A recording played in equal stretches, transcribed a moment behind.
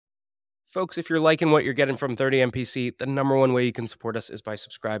Folks, if you're liking what you're getting from 30MPC, the number one way you can support us is by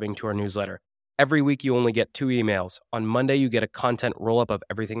subscribing to our newsletter. Every week, you only get 2 emails. On Monday, you get a content roll-up of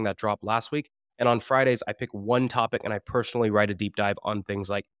everything that dropped last week. And on Fridays, I pick one topic and I personally write a deep dive on things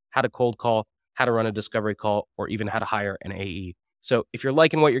like how to cold call, how to run a discovery call, or even how to hire an AE. So if you're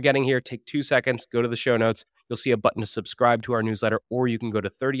liking what you're getting here, take 2 seconds, go to the show notes. You'll see a button to subscribe to our newsletter, or you can go to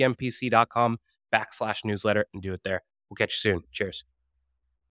 30mpc.com/newsletter and do it there. We'll catch you soon. Cheers.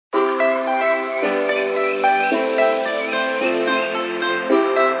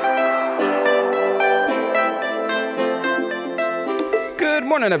 Good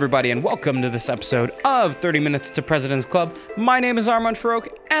morning, everybody, and welcome to this episode of 30 Minutes to President's Club. My name is Armand Farouk,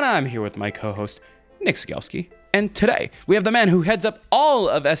 and I'm here with my co-host, Nick Skelski. And today, we have the man who heads up all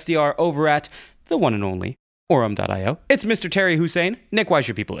of SDR over at the one and only Orum.io. It's Mr. Terry Husayn. Nick, why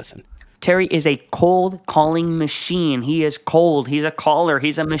should people listen? Terry is a cold calling machine. He is cold. He's a caller.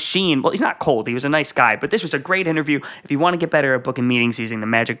 He's a machine. Well, he's not cold. He was a nice guy, but this was a great interview. If you want to get better at booking meetings using the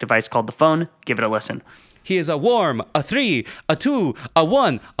magic device called the phone, give it a listen. He is a warm, a 3, a 2, a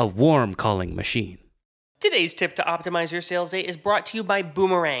 1, a warm calling machine. Today's tip to optimize your sales day is brought to you by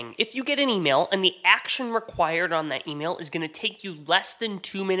Boomerang. If you get an email and the action required on that email is going to take you less than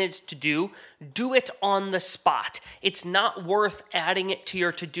 2 minutes to do it on the spot. It's not worth adding it to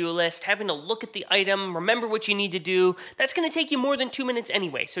your to-do list, having to look at the item, remember what you need to do. That's going to take you more than 2 minutes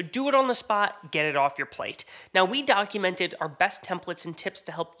anyway, so do it on the spot, get it off your plate. Now, we documented our best templates and tips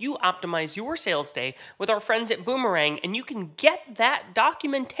to help you optimize your sales day with our friends at Boomerang, and you can get that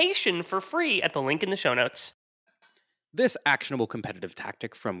documentation for free at the link in the show notes. This actionable competitive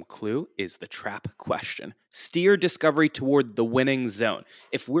tactic from Clue is the trap question. Steer discovery toward the winning zone.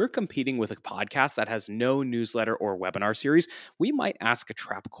 If we're competing with a podcast that has no newsletter or webinar series, we might ask a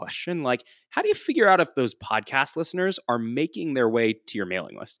trap question like, how do you figure out if those podcast listeners are making their way to your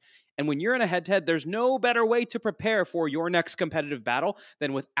mailing list? And when you're in a head-to-head, there's no better way to prepare for your next competitive battle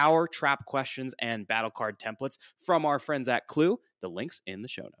than with our trap questions and battle card templates from our friends at Clue. The link's in the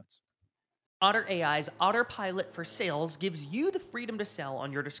show notes. Otter AI's Autopilot for Sales gives you the freedom to sell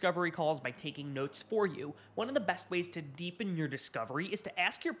on your discovery calls by taking notes for you. One of the best ways to deepen your discovery is to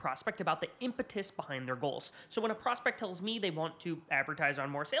ask your prospect about the impetus behind their goals. So when a prospect tells me they want to advertise on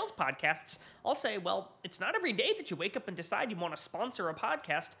more sales podcasts, I'll say, well, it's not every day that you wake up and decide you want to sponsor a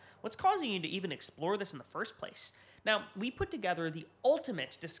podcast. What's causing you to even explore this in the first place? Now, we put together the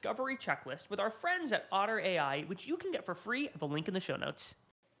ultimate discovery checklist with our friends at Otter AI, which you can get for free at the link in the show notes.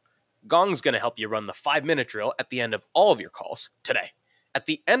 Gong's going to help you run the 5-minute drill at the end of all of your calls today. At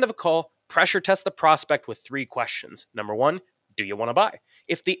the end of a call, pressure test the prospect with 3 questions. Number 1, do you want to buy?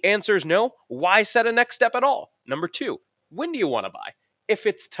 If the answer is no, why set a next step at all? Number 2, when do you want to buy? If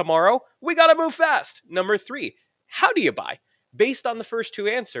it's tomorrow, we got to move fast. Number 3, how do you buy? Based on the first 2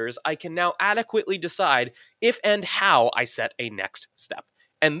 answers, I can now adequately decide if and how I set a next step.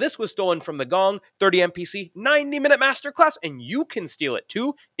 And this was stolen from the Gong 30MPC 90-minute masterclass, and you can steal it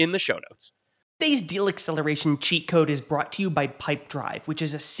too in the show notes. Today's deal acceleration cheat code is brought to you by Pipedrive, which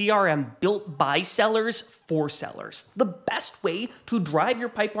is a CRM built by sellers for sellers. The best way to drive your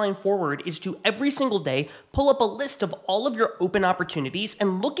pipeline forward is to every single day pull up a list of all of your open opportunities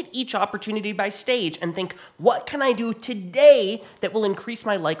and look at each opportunity by stage and think, what can I do today that will increase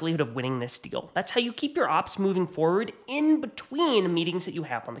my likelihood of winning this deal? That's how you keep your ops moving forward in between meetings that you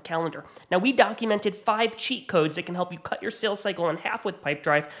have on the calendar. Now, we documented 5 cheat codes that can help you cut your sales cycle in half with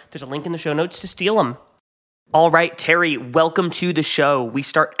Pipedrive. There's a link in the show notes to steal them. All right, Terry, welcome to the show. We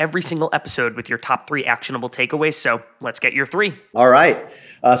start every single episode with your top 3 actionable takeaways, so let's get your 3. All right.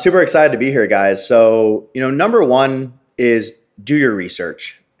 Super excited to be here, guys. So, number 1 is do your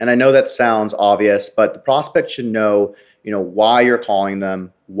research. And I know that sounds obvious, but the prospect should know, why you're calling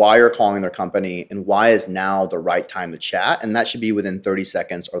them, why you're calling their company, and why is now the right time to chat. And that should be within 30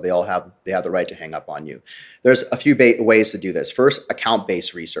 seconds or they have the right to hang up on you. There's a few ways to do this. First,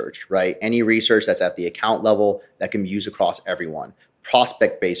 account-based research, right? Any research that's at the account level that can be used across everyone.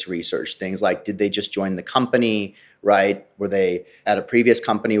 Prospect-based research, things like, did they just join the company, right? Were they at a previous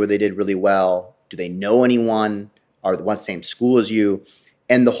company where they did really well? Do they know anyone? Are they the same school as you?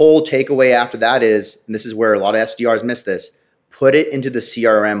 And the whole takeaway after that is, and this is where a lot of SDRs miss this, put it into the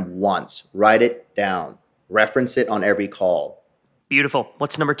CRM once, write it down, reference it on every call. Beautiful.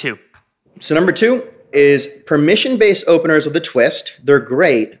 What's number 2? So number 2 is permission-based openers with a twist. They're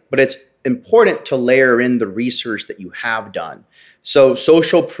great, but it's important to layer in the research that you have done. So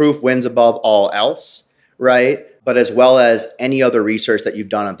social proof wins above all else, right? But as well as any other research that you've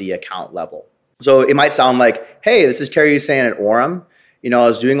done at the account level. So it might sound like, hey, this is Terry Husayn at Orum. I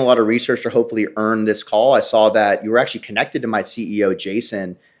was doing a lot of research to hopefully earn this call. I saw that you were actually connected to my CEO,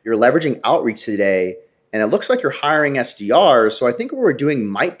 Jason, you're leveraging outreach today, and it looks like you're hiring SDRs. So I think what we're doing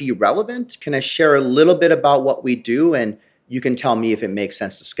might be relevant. Can I share a little bit about what we do? And you can tell me if it makes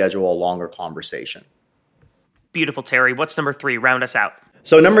sense to schedule a longer conversation. Beautiful, Terry. What's number 3? Round us out.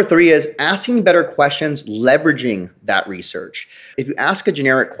 So number 3 is asking better questions, leveraging that research. If you ask a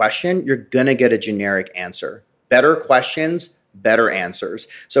generic question, you're going to get a generic answer. Better questions, better answers.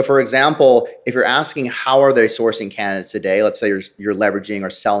 So for example, if you're asking how are they sourcing candidates today, let's say you're leveraging or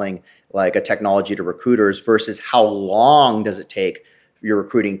selling like a technology to recruiters versus how long does it take for your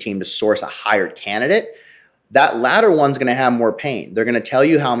recruiting team to source a hired candidate, that latter one's going to have more pain. They're going to tell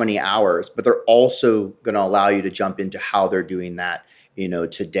you how many hours, but they're also going to allow you to jump into how they're doing that,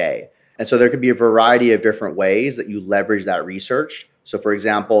 today. And so there could be a variety of different ways that you leverage that research. So for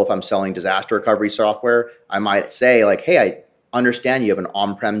example, if I'm selling disaster recovery software, I might say like, hey, I understand you have an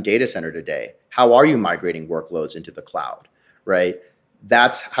on-prem data center today. How are you migrating workloads into the cloud, right?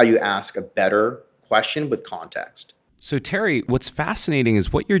 That's how you ask a better question with context. So Terry, what's fascinating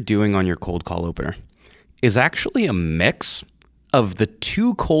is what you're doing on your cold call opener is actually a mix of the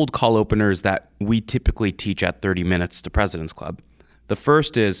 2 cold call openers that we typically teach at 30 Minutes to President's Club. The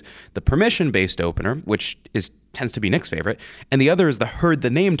first is the permission-based opener, which tends to be Nick's favorite, and the other is the heard the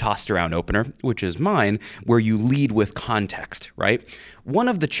name tossed around opener, which is mine, where you lead with context, right? One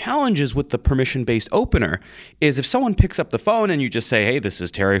of the challenges with the permission-based opener is if someone picks up the phone and you just say, hey, this is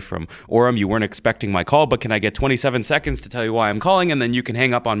Terry from Orum, you weren't expecting my call, but can I get 27 seconds to tell you why I'm calling, and then you can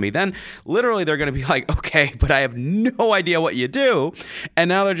hang up on me then? Literally, they're going to be like, okay, but I have no idea what you do. And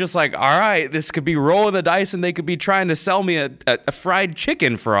now they're just like, all right, this could be rolling the dice and they could be trying to sell me a fried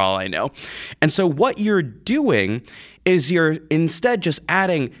chicken for all I know. And so what you're doing is you're instead just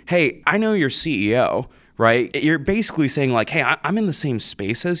adding, hey, I know you're CEO, right? You're basically saying like, hey, I'm in the same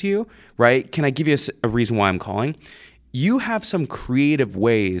space as you, right? Can I give you a reason why I'm calling? You have some creative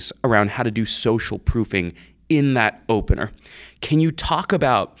ways around how to do social proofing in that opener. Can you talk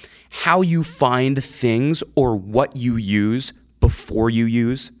about how you find things or what you use before you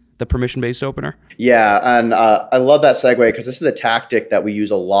use the permission-based opener? Yeah, and I love that segue because this is a tactic that we use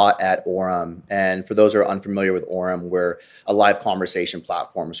a lot at Orum. And for those who are unfamiliar with Orum, we're a live conversation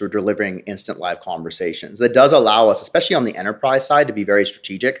platform. So we're delivering instant live conversations. That does allow us, especially on the enterprise side, to be very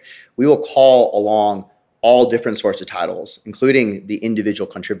strategic. We will call along all different sorts of titles, including the individual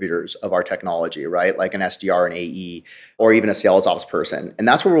contributors of our technology, right? Like an SDR, an AE, or even a sales ops person. And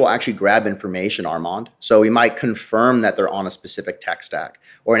that's where we'll actually grab information, Armand. So we might confirm that they're on a specific tech stack.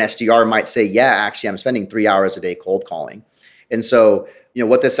 Or an SDR might say, yeah, actually, I'm spending 3 hours a day cold calling. And so,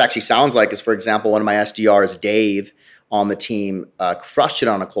 what this actually sounds like is, for example, one of my SDRs, Dave, on the team, crushed it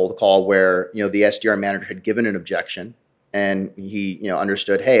on a cold call where, the SDR manager had given an objection. And he,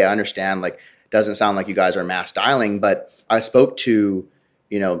 understood, hey, I understand, like, doesn't sound like you guys are mass dialing, but I spoke to,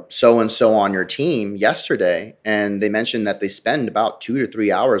 so-and-so on your team yesterday, and they mentioned that they spend about 2 to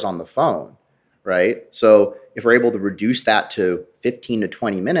 3 hours on the phone, right? So if we're able to reduce that to 15 to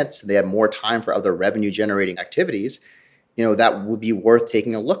 20 minutes, they have more time for other revenue generating activities, that would be worth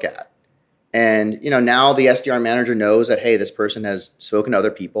taking a look at. And, now the SDR manager knows that, hey, this person has spoken to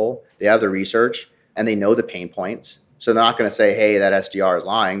other people, they have the research, and they know the pain points. So they're not going to say, hey, that SDR is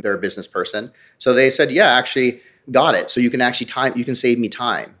lying. They're a business person. So they said, yeah, actually, got it. So you can you can save me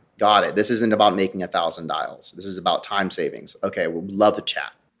time. Got it. This isn't about making 1,000 dials. This is about time savings. Okay, we'd love to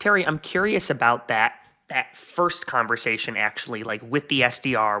chat. Terry, I'm curious about that first conversation actually, like with the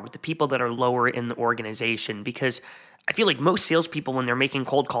SDR, with the people that are lower in the organization, because I feel like most salespeople, when they're making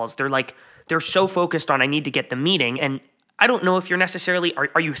cold calls, they're so focused on, I need to get the meeting. And I don't know if you're necessarily,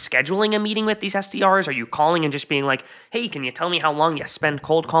 are you scheduling a meeting with these SDRs? Are you calling and just being like, hey, can you tell me how long you spend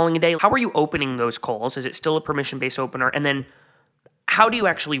cold calling a day? How are you opening those calls? Is it still a permission-based opener? And then how do you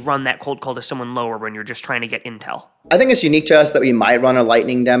actually run that cold call to someone lower when you're just trying to get intel? I think it's unique to us that we might run a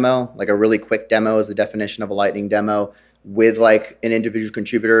lightning demo, like a really quick demo is the definition of a lightning demo, with like an individual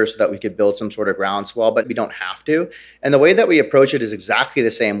contributor so that we could build some sort of groundswell, but we don't have to. And the way that we approach it is exactly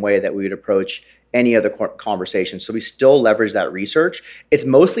the same way that we would approach any other conversation. So we still leverage that research. It's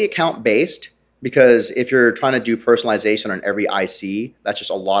mostly account-based because if you're trying to do personalization on every IC, that's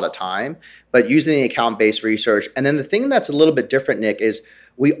just a lot of time. But using the account-based research. And then the thing that's a little bit different, Nick, is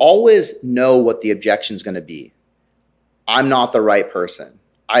we always know what the objection is going to be. I'm not the right person.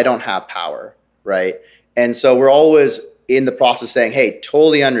 I don't have power, right? And so we're always in the process saying, hey,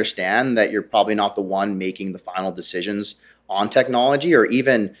 totally understand that you're probably not the one making the final decisions on technology or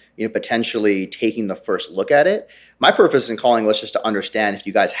even potentially taking the first look at it. My purpose in calling was just to understand if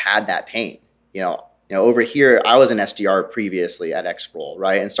you guys had that pain. Over here, I was an SDR previously at Xroll,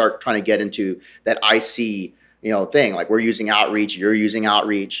 right? And start trying to get into that IC thing. Like we're using outreach, you're using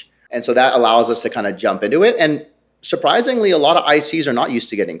outreach. And so that allows us to kind of jump into it. And surprisingly, a lot of ICs are not used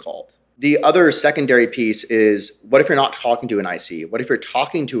to getting called. The other secondary piece is, what if you're not talking to an IC? What if you're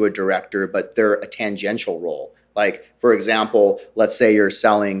talking to a director, but they're a tangential role? Like, for example, let's say you're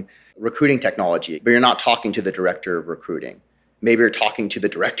selling recruiting technology, but you're not talking to the director of recruiting. Maybe you're talking to the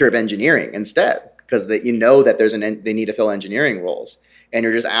director of engineering instead, because you know that they need to fill engineering roles. And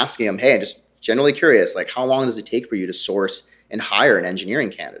you're just asking them, hey, I'm just generally curious, like how long does it take for you to source and hire an engineering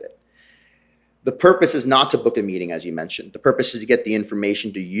candidate? The purpose is not to book a meeting, as you mentioned. The purpose is to get the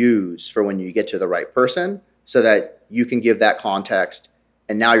information to use for when you get to the right person so that you can give that context.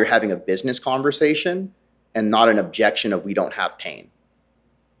 And now you're having a business conversation and not an objection of we don't have pain.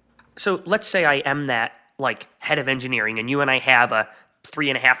 So let's say I am that like head of engineering and you and I have a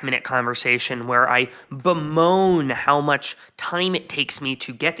 3.5-minute conversation where I bemoan how much time it takes me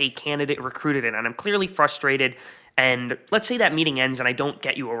to get a candidate recruited in, and I'm clearly frustrated. And let's say that meeting ends and I don't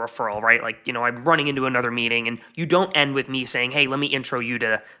get you a referral, right? Like, I'm running into another meeting and you don't end with me saying, hey, let me intro you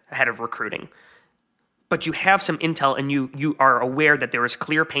to the head of recruiting. But you have some intel and you are aware that there is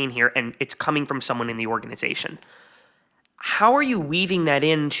clear pain here and it's coming from someone in the organization. How are you weaving that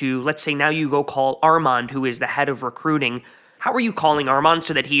into, let's say now you go call Armand, who is the head of recruiting. How are you calling Armand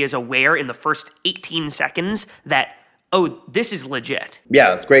so that he is aware in the first 18 seconds that, oh, this is legit?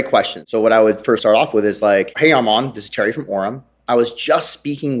 Yeah, it's a great question. So what I would first start off with is like, hey, Armand, this is Terry from Orum. I was just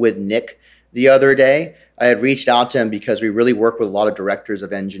speaking with Nick the other day. I had reached out to him because we really work with a lot of directors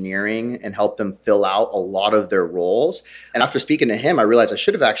of engineering and help them fill out a lot of their roles. And after speaking to him, I realized I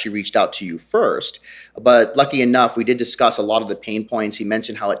should have actually reached out to you first. But lucky enough, we did discuss a lot of the pain points. He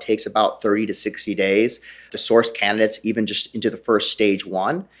mentioned how it takes about 30 to 60 days to source candidates, even just into the first stage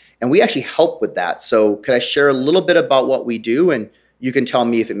one. And we actually help with that. So could I share a little bit about what we do? And you can tell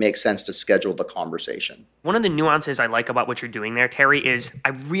me if it makes sense to schedule the conversation. One of the nuances I like about what you're doing there, Terry, is I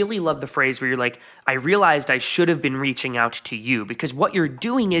really love the phrase where you're like, I realized I should have been reaching out to you, because what you're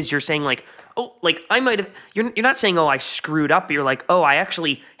doing is you're saying like, oh, like I might have, you're not saying, oh, I screwed up. You're like, oh, I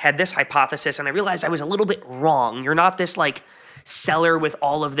actually had this hypothesis and I realized I was a little bit wrong. You're not this like seller with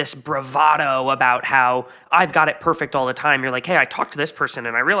all of this bravado about how I've got it perfect all the time. You're like, hey, I talked to this person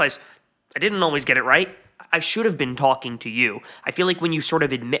and I realized I didn't always get it right. I should have been talking to you. I feel like when you sort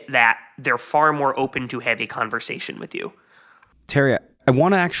of admit that, they're far more open to have a conversation with you. Terry, I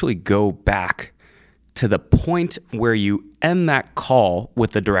want to actually go back to the point where you end that call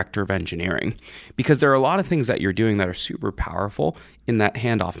with the director of engineering, because there are a lot of things that you're doing that are super powerful in that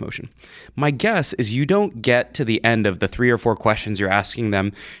handoff motion. My guess is you don't get to the end of the 3 or 4 questions you're asking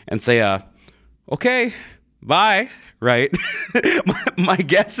them and say, okay, bye. Right? My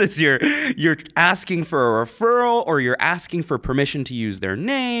guess is you're asking for a referral, or you're asking for permission to use their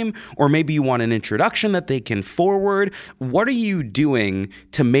name, or maybe you want an introduction that they can forward. What are you doing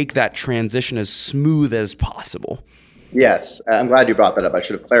to make that transition as smooth as possible? Yes, I'm glad you brought that up. I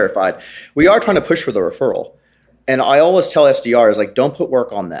should have clarified. We are trying to push for the referral. And I always tell SDRs, like, don't put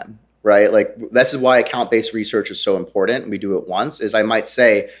work on them, right? Like, this is why account-based research is so important. We do it once, is I might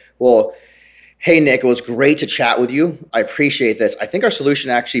say, well, hey, Nick, it was great to chat with you. I appreciate this. I think our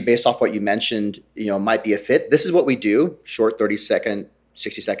solution actually, based off what you mentioned, might be a fit. This is what we do, short 30-second,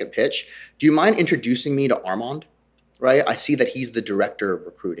 60-second pitch. Do you mind introducing me to Armand? Right? I see that he's the director of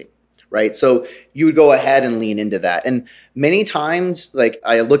recruiting, right? So you would go ahead and lean into that. And many times, like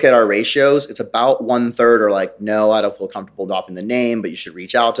I look at our ratios, it's about 1/3 are like, no, I don't feel comfortable dropping the name, but you should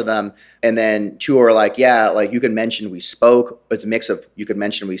reach out to them. And then 2 are like, yeah, like you can mention we spoke. It's a mix of you could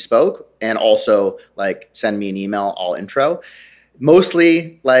mention we spoke and also like send me an email, I'll intro.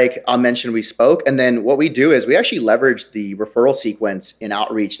 Mostly like I'll mention we spoke. And then what we do is we actually leverage the referral sequence in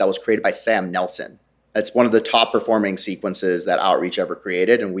Outreach that was created by Sam Nelson. It's one of the top performing sequences that Outreach ever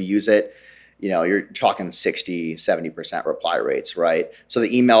created. And we use it, you're talking 60, 70% reply rates, right? So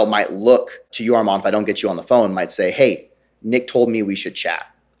the email might look to you, Armand, if I don't get you on the phone, might say, hey, Nick told me we should chat.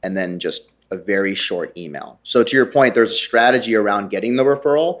 And then just a very short email. So to your point, there's a strategy around getting the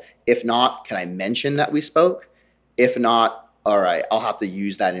referral. If not, can I mention that we spoke? If not, all right, I'll have to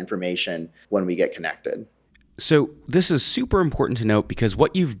use that information when we get connected. So this is super important to note, because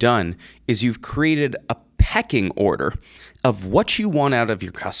what you've done is you've created a pecking order of what you want out of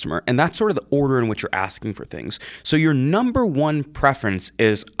your customer, and that's sort of the order in which you're asking for things. So your number one preference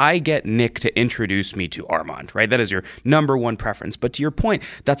is, I get Nick to introduce me to Armand, right? That is your number one preference. But to your point,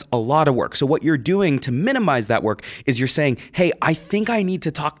 that's a lot of work. So what you're doing to minimize that work is you're saying, hey, I think I need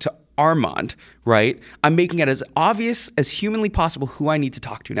to talk to Armand, right? I'm making it as obvious as humanly possible who I need to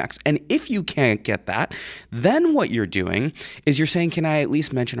talk to next. And if you can't get that, then what you're doing is you're saying, can I at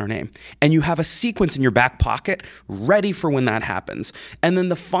least mention our name? And you have a sequence in your back pocket ready for when that happens. And then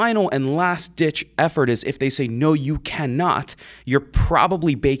the final and last ditch effort is if they say, no, you cannot, you're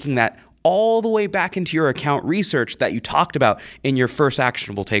probably baking that all the way back into your account research that you talked about in your first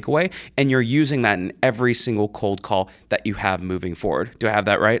actionable takeaway, and you're using that in every single cold call that you have moving forward. Do I have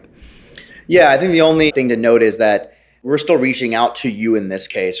that right? Yeah, I think the only thing to note is that we're still reaching out to you in this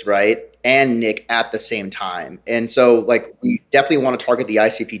case, right? And Nick at the same time. And so like we definitely want to target the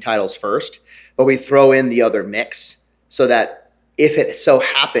ICP titles first, but we throw in the other mix so that if it so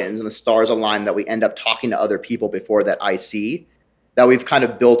happens and the stars align that we end up talking to other people before that IC, that we've kind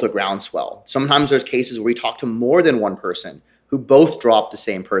of built a groundswell. Sometimes there's cases where we talk to more than one person who both drop the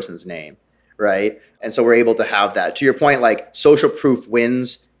same person's name, right? And so we're able to have that. To your point, like social proof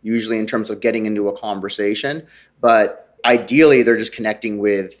wins usually in terms of getting into a conversation, but ideally they're just connecting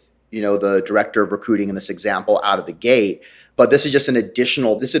with, the director of recruiting in this example out of the gate. But this is just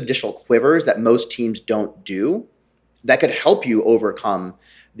additional quivers that most teams don't do that could help you overcome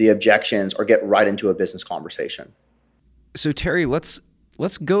the objections or get right into a business conversation. So Terry, let's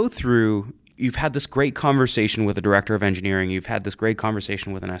go through, you've had this great conversation with a director of engineering, you've had this great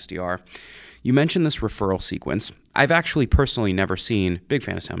conversation with an SDR. You mentioned this referral sequence. I've actually personally never seen, big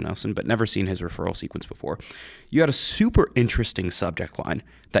fan of Sam Nelson, but never seen his referral sequence before. You had a super interesting subject line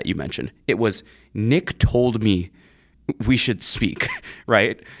that you mentioned. It was, Nick told me we should speak,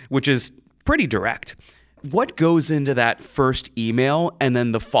 right? Which is pretty direct. What goes into that first email and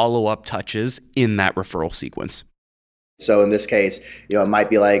then the follow-up touches in that referral sequence? So in this case, it might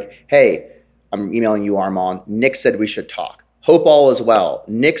be like, hey, I'm emailing you, Armand. Nick said we should talk. Hope all is well.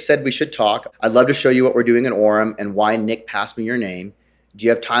 Nick said we should talk. I'd love to show you what we're doing in Orum and why Nick passed me your name. Do you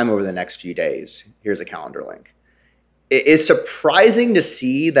have time over the next few days? Here's a calendar link. It is surprising to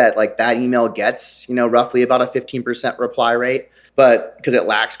see that that email gets, roughly about a 15% reply rate, but because it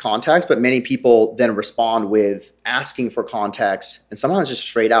lacks context, but many people then respond with asking for context and sometimes just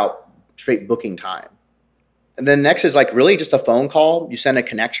straight booking time. And then next is really just a phone call. You send a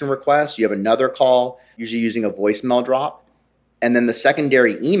connection request. You have another call, usually using a voicemail drop. And then the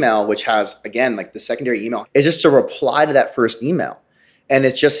secondary email, which has, again, the secondary email, is just a reply to that first email. And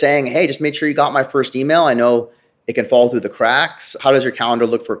it's just saying, hey, just make sure you got my first email. I know it can fall through the cracks. How does your calendar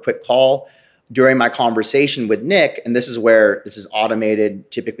look for a quick call? During my conversation with Nick, and this is where this is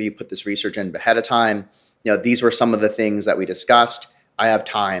automated. Typically, you put this research in ahead of time. These were some of the things that we discussed. I have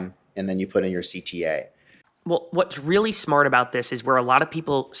time. And then you put in your CTA. Well, what's really smart about this is where a lot of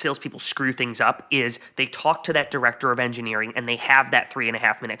salespeople screw things up is they talk to that director of engineering and they have that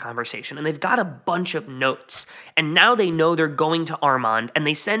 3.5-minute conversation and they've got a bunch of notes. And now they know they're going to Armand and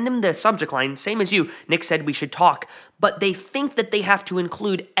they send him the subject line, same as you, Nick said we should talk, but they think that they have to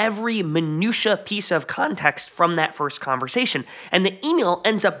include every minutia piece of context from that first conversation. And the email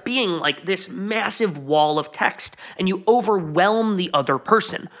ends up being this massive wall of text and you overwhelm the other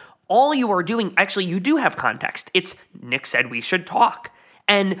person. All you are doing, actually, you do have context. It's Nick said we should talk.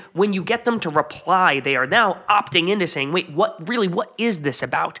 And when you get them to reply, they are now opting into saying, wait, what is this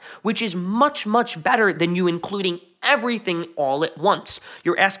about? Which is much, much better than you including everything all at once.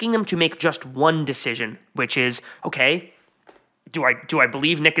 You're asking them to make just one decision, which is, okay, do I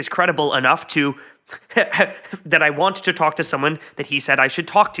believe Nick is credible enough to that I want to talk to someone that he said I should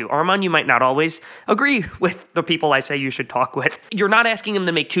talk to? Armand, you might not always agree with the people I say you should talk with. You're not asking him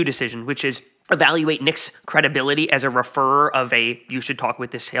to make two decisions, which is evaluate Nick's credibility as a referrer of you should talk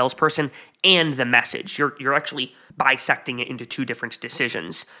with this salesperson and the message. You're actually bisecting it into two different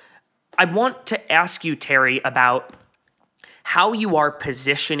decisions. I want to ask you, Terry, about how you are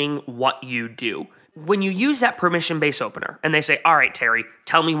positioning what you do. When you use that permission-based opener and they say, all right, Terry,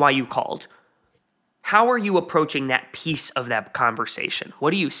 tell me why you called. How are you approaching that piece of that conversation?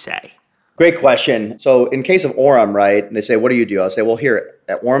 What do you say? Great question. So in case of Orum, right, and they say, what do you do? I'll say, well, here,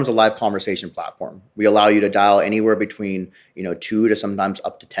 Orum's a live conversation platform. We allow you to dial anywhere between 2 to sometimes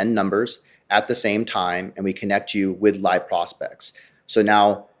up to 10 numbers at the same time, and we connect you with live prospects. So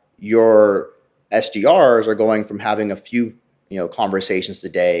now your SDRs are going from having a few conversations a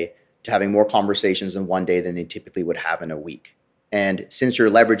day to having more conversations in one day than they typically would have in a week. And since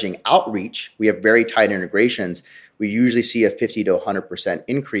you're leveraging outreach, we have very tight integrations. We usually see a 50 to 100%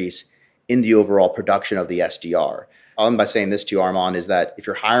 increase in the overall production of the SDR. All I'm by saying this to you, Armand, is that if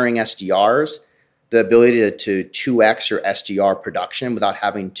you're hiring SDRs, the ability to 2x your SDR production without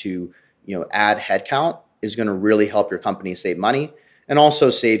having to add headcount is going to really help your company save money and also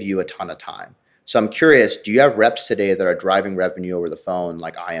save you a ton of time. So I'm curious, do you have reps today that are driving revenue over the phone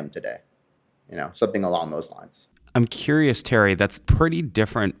like I am today? Something along those lines. I'm curious, Terry, that's pretty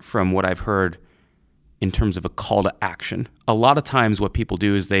different from what I've heard in terms of a call to action. A lot of times what people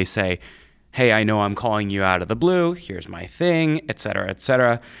do is they say, hey, I know I'm calling you out of the blue. Here's my thing, et cetera, et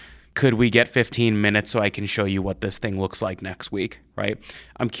cetera. Could we get 15 minutes so I can show you what this thing looks like next week, right?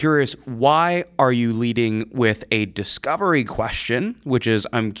 I'm curious, why are you leading with a discovery question, which is,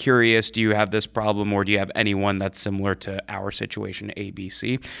 I'm curious, do you have this problem or do you have anyone that's similar to our situation,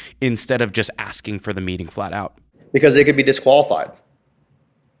 ABC, instead of just asking for the meeting flat out? Because they could be disqualified.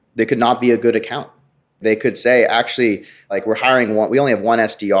 They could not be a good account. They could say, actually, like we only have one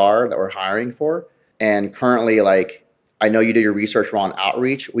SDR that we're hiring for. And currently, like, I know you did your research around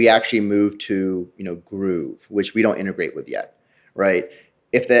outreach. We actually moved to, Groove, which we don't integrate with yet, right?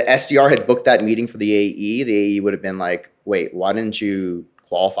 If the SDR had booked that meeting for the AE would have been like, wait, why didn't you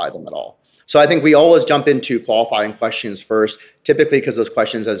qualify them at all? So I think we always jump into qualifying questions first, typically because those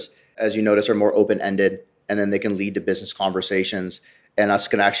questions, as you notice, are more open-ended, and then they can lead to business conversations, and us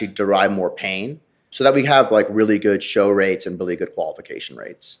can actually derive more pain so that we have like really good show rates and really good qualification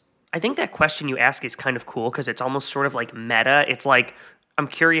rates. I think that question you ask is kind of cool because it's almost sort of like meta. It's like, I'm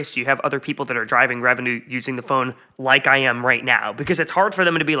curious, do you have other people that are driving revenue using the phone like I am right now? Because it's hard for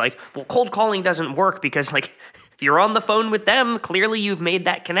them to be like, well, cold calling doesn't work because like you're on the phone with them. Clearly you've made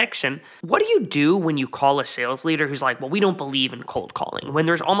that connection. What do you do when you call a sales leader who's like, well, we don't believe in cold calling? When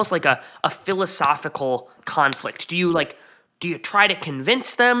there's almost like a philosophical conflict, do you try to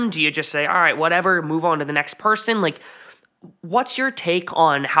convince them? Do you just say, all right, whatever, move on to the next person? Like, what's your take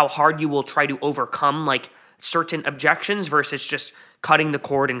on how hard you will try to overcome like certain objections versus just cutting the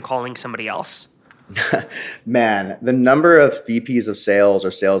cord and calling somebody else? Man, the number of VPs of sales or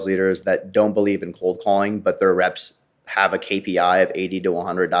sales leaders that don't believe in cold calling, but their reps have a KPI of $80 to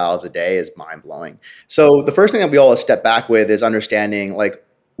 $100 a day is mind blowing. So the first thing that we always step back with is understanding like,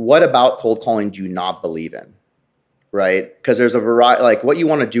 what about cold calling do you not believe in? Right? Because there's a variety, like what you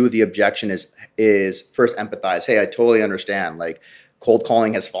want to do with the objection is first empathize. Hey, I totally understand. Like cold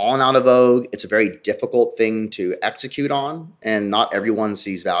calling has fallen out of vogue. It's a very difficult thing to execute on, and not everyone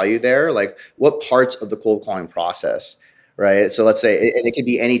sees value there. Like what parts of the cold calling process, right? So let's say, and it could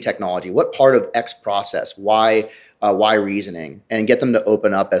be any technology. What part of X process? Why reasoning? And get them to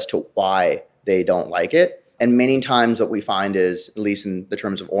open up as to why they don't like it. And many times what we find is, at least in the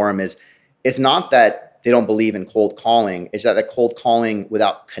terms of Orum, is it's not that they don't believe in cold calling, is that the cold calling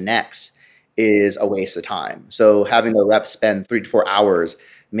without connects is a waste of time. So having the reps spend 3 to 4 hours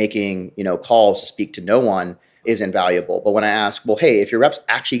making, calls to speak to no one is invaluable. But when I ask, well, hey, if your reps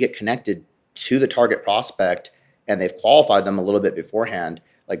actually get connected to the target prospect and they've qualified them a little bit beforehand,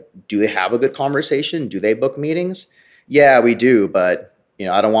 like, do they have a good conversation? Do they book meetings? Yeah, we do. But,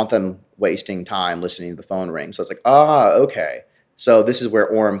 I don't want them wasting time listening to the phone ring. So it's like, okay. So this is where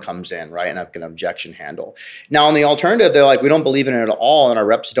Orum comes in, right? And I've got an objection handle. Now, on the alternative, they're like, we don't believe in it at all, and our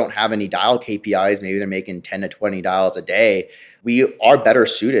reps don't have any dial KPIs. Maybe they're making 10 to 20 dials a day. We are better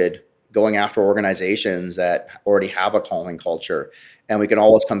suited going after organizations that already have a calling culture, and we can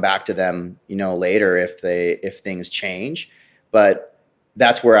always come back to them, later if things change. But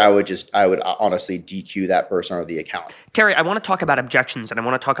that's where I would honestly DQ that person or the account. Terry, I want to talk about objections, and I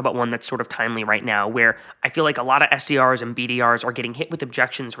want to talk about one that's sort of timely right now, where I feel like a lot of SDRs and BDRs are getting hit with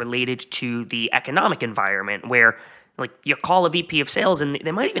objections related to the economic environment, where like you call a VP of sales and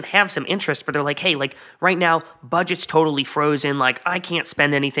they might even have some interest, but they're like, hey, like right now, budget's totally frozen. Like I can't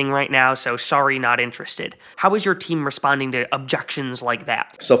spend anything right now. So sorry, not interested. How is your team responding to objections like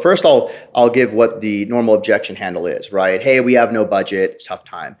that? So first I'll give what the normal objection handle is, right? Hey, we have no budget. It's a tough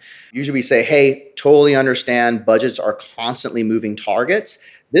time. Usually we say, hey, totally understand. Budgets are constantly moving targets.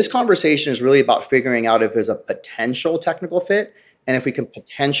 This conversation is really about figuring out if there's a potential technical fit and if we can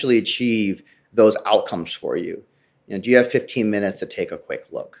potentially achieve those outcomes for you. Do you have 15 minutes to take a quick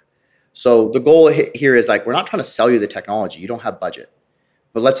look? So the goal here is like, we're not trying to sell you the technology. You don't have budget,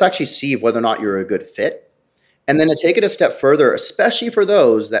 but let's actually see whether or not you're a good fit. And then to take it a step further, especially for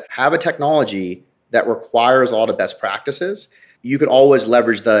those that have a technology that requires a lot of best practices, you can always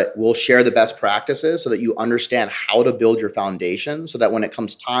leverage we'll share the best practices so that you understand how to build your foundation so that when it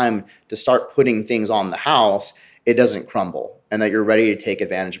comes time to start putting things on the house, it doesn't crumble and that you're ready to take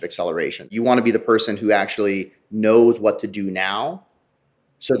advantage of acceleration. You want to be the person who actually knows what to do now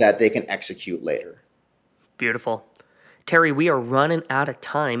so that they can execute later. Beautiful. Terry, we are running out of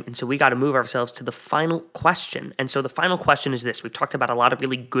time, and so we got to move ourselves to the final question. And so the final question is this. We've talked about a lot of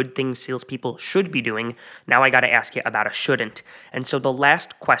really good things salespeople should be doing. Now I got to ask you about a shouldn't. And so the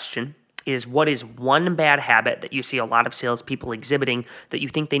last question is what is one bad habit that you see a lot of salespeople exhibiting that you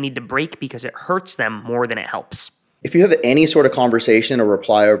think they need to break because it hurts them more than it helps? If you have any sort of conversation or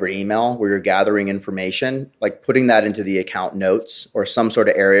reply over email where you're gathering information, like putting that into the account notes or some sort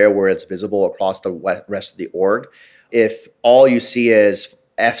of area where it's visible across the rest of the org, if all you see is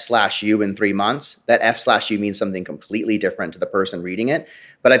F/U in 3 months, that F/U means something completely different to the person reading it.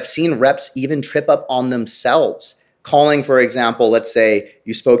 But I've seen reps even trip up on themselves. Calling, for example, let's say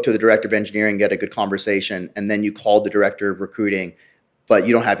you spoke to the director of engineering, get a good conversation, and then you called the director of recruiting, but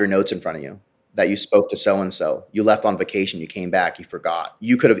you don't have your notes in front of you that you spoke to so-and-so. You left on vacation, you came back, you forgot.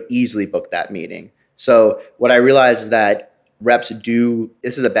 You could have easily booked that meeting. So what I realized is that reps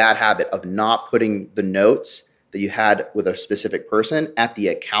this is a bad habit of not putting the notes that you had with a specific person at the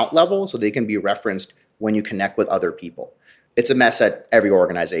account level so they can be referenced when you connect with other people. It's a mess at every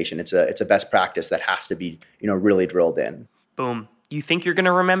organization. It's a best practice that has to be, really drilled in. Boom. You think you're going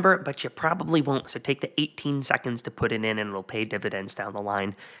to remember, but you probably won't. So take the 18 seconds to put it in and it'll pay dividends down the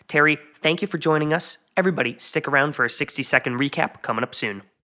line. Terry, thank you for joining us. Everybody, stick around for a 60-second recap coming up soon.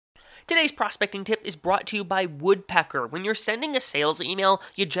 Today's prospecting tip is brought to you by Woodpecker. When you're sending a sales email,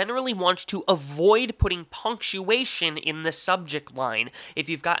 you generally want to avoid putting punctuation in the subject line. If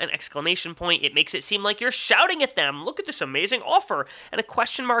you've got an exclamation point, it makes it seem like you're shouting at them, "Look at this amazing offer," and a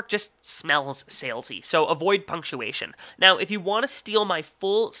question mark just smells salesy, so avoid punctuation. Now, if you want to steal my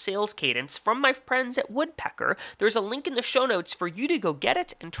full sales cadence from my friends at Woodpecker, there's a link in the show notes for you to go get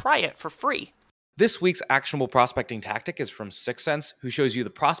it and try it for free. This week's actionable prospecting tactic is from 6 Sense, who shows you the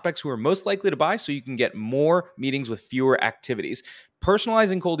prospects who are most likely to buy so you can get more meetings with fewer activities.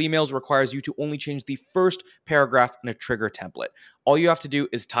 Personalizing cold emails requires you to only change the first paragraph in a trigger template. All you have to do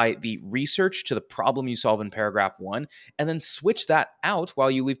is tie the research to the problem you solve in paragraph 1, and then switch that out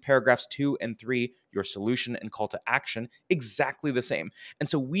while you leave paragraphs 2 and 3, your solution and call to action, exactly the same. And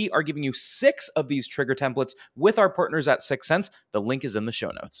so we are giving you 6 of these trigger templates with our partners at 6 Sense. The link is in the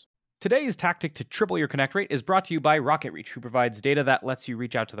show notes. Today's tactic to triple your connect rate is brought to you by RocketReach, who provides data that lets you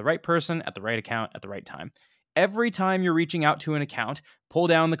reach out to the right person at the right account at the right time. Every time you're reaching out to an account, pull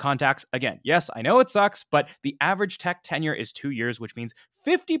down the contacts. Again, yes, I know it sucks, but the average tech tenure is 2 years, which means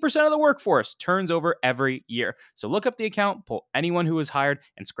 50% of the workforce turns over every year. So look up the account, pull anyone who was hired,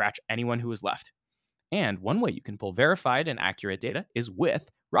 and scratch anyone who was left. And one way you can pull verified and accurate data is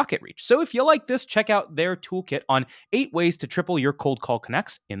with RocketReach. So if you like this, check out their toolkit on 8 ways to triple your cold call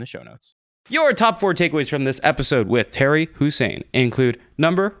connects in the show notes. Your top 4 takeaways from this episode with Terry Husayn include: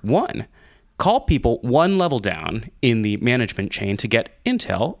 number 1, call people one level down in the management chain to get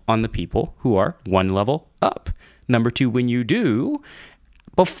intel on the people who are one level up. Number 2, when you do,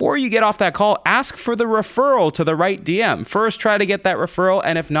 before you get off that call, ask for the referral to the right DM. First, try to get that referral,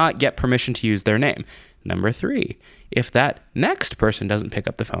 and if not, get permission to use their name. Number 3, if that next person doesn't pick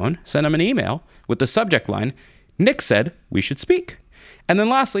up the phone, send them an email with the subject line, "Nick said we should speak." And then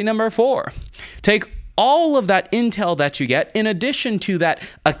lastly, number 4, take all of that intel that you get, in addition to that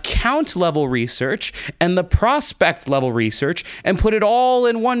account level research and the prospect level research, and put it all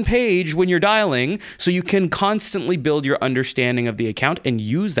in one page when you're dialing so you can constantly build your understanding of the account and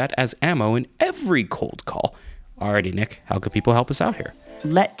use that as ammo in every cold call. Alrighty, Nick, how could people help us out here?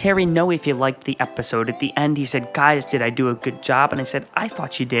 Let Terry know if you liked the episode. At the end, he said, "Guys, did I do a good job?" And I said, "I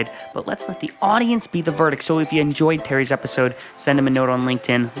thought you did, but let's let the audience be the verdict." So if you enjoyed Terry's episode, send him a note on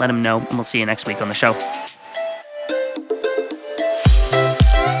LinkedIn, let him know, and we'll see you next week on the show.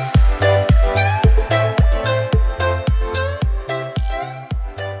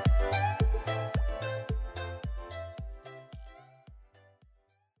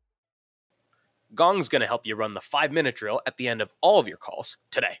 Gong's going to help you run the 5-minute drill at the end of all of your calls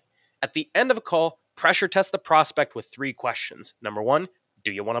today. At the end of a call, pressure test the prospect with 3 questions. Number 1,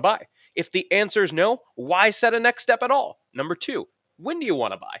 do you want to buy? If the answer is no, why set a next step at all? Number 2, when do you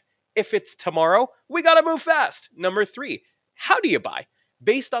want to buy? If it's tomorrow, we got to move fast. Number 3, how do you buy?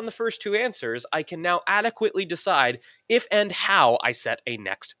 Based on the first 2 answers, I can now adequately decide if and how I set a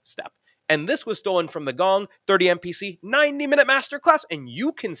next step. And this was stolen from the Gong 30 MPC 90-minute masterclass, and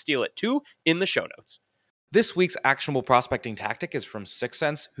you can steal it too in the show notes. This week's actionable prospecting tactic is from 6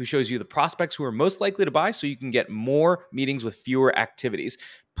 Sense, who shows you the prospects who are most likely to buy so you can get more meetings with fewer activities.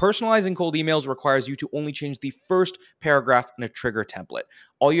 Personalizing cold emails requires you to only change the first paragraph in a trigger template.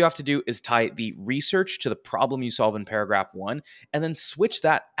 All you have to do is tie the research to the problem you solve in paragraph 1, and then switch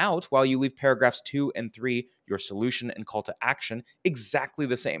that out while you leave paragraphs 2 and 3, your solution and call to action, exactly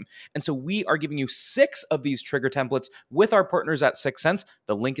the same. And so we are giving you 6 of these trigger templates with our partners at 6 Sense.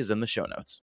 The link is in the show notes.